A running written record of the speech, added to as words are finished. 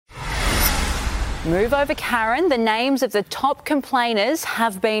Move over, Karen. The names of the top complainers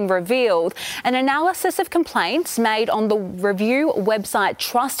have been revealed. An analysis of complaints made on the review website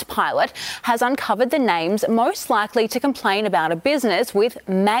Trustpilot has uncovered the names most likely to complain about a business, with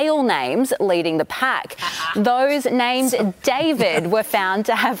male names leading the pack. Those named David were found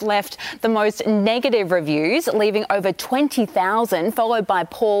to have left the most negative reviews, leaving over 20,000, followed by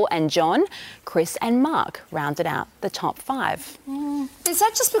Paul and John. Chris and Mark rounded out the top 5. Is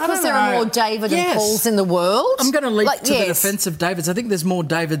that just because there are more David and Pauls in the world? I'm going to leap to the defence of Davids. I think there's more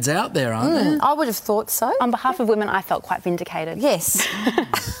Davids out there, aren't there? I would have thought so. On behalf of women, I felt quite vindicated. Yes.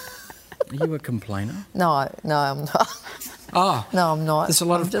 Are you a complainer? No, I'm not. Oh. No, I'm not. There's a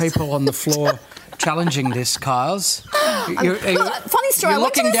lot of people on the floor challenging this, Kyles. Funny story. You're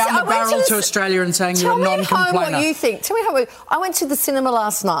looking down the barrel to Australia and saying you're a non-complainer. Tell me what you think. Tell me how. I went to the cinema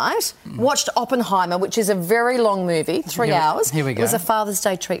last night, watched Oppenheimer, which is a very long movie, 3 hours. Here we go. It was a Father's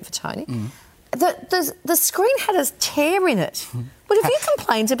Day treat for Tony. The screen had a tear in it. But have you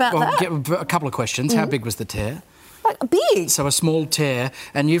complained about that? A couple of questions. How big was the tear? Like big. So a small tear,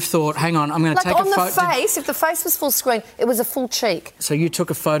 and you've thought, hang on, I'm going to take a photo. Like on the face, if the face was full screen, it was a full cheek. So you took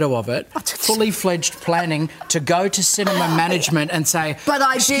a photo of it, fully fledged planning to go to cinema management and say, but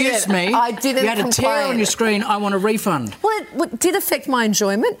I excuse me, I didn't you had a tear on your screen, I want a refund. Well, it did affect my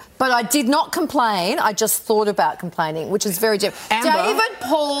enjoyment, but I did not complain. I just thought about complaining, which is very different. Amber, David,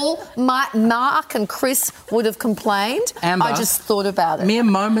 Paul, Mark and Chris would have complained. Amber, I just thought about it. Mere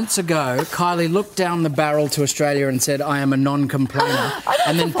moments ago, Kylie looked down the barrel to Australia and said, I am a non-complainer,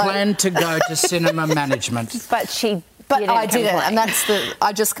 and then planned to go to cinema management. But she But I didn't, and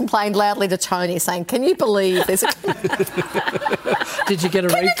I just complained loudly to Tony, saying, "Can you believe there's a?" Did you get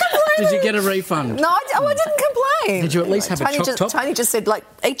a refund? No, I didn't complain. Did you at least have a choc top? Tony just said, like,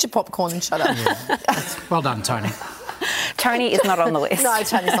 eat your popcorn and shut up. Yeah. Well done, Tony. Tony is not on the list. No,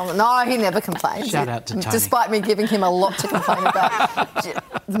 Tony's not. No, he never complains. Shout out to Tony. Despite me giving him a lot to complain about.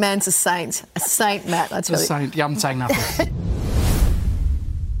 The man's a saint, Matt. I tell you. A saint. Yeah, I'm saying nothing.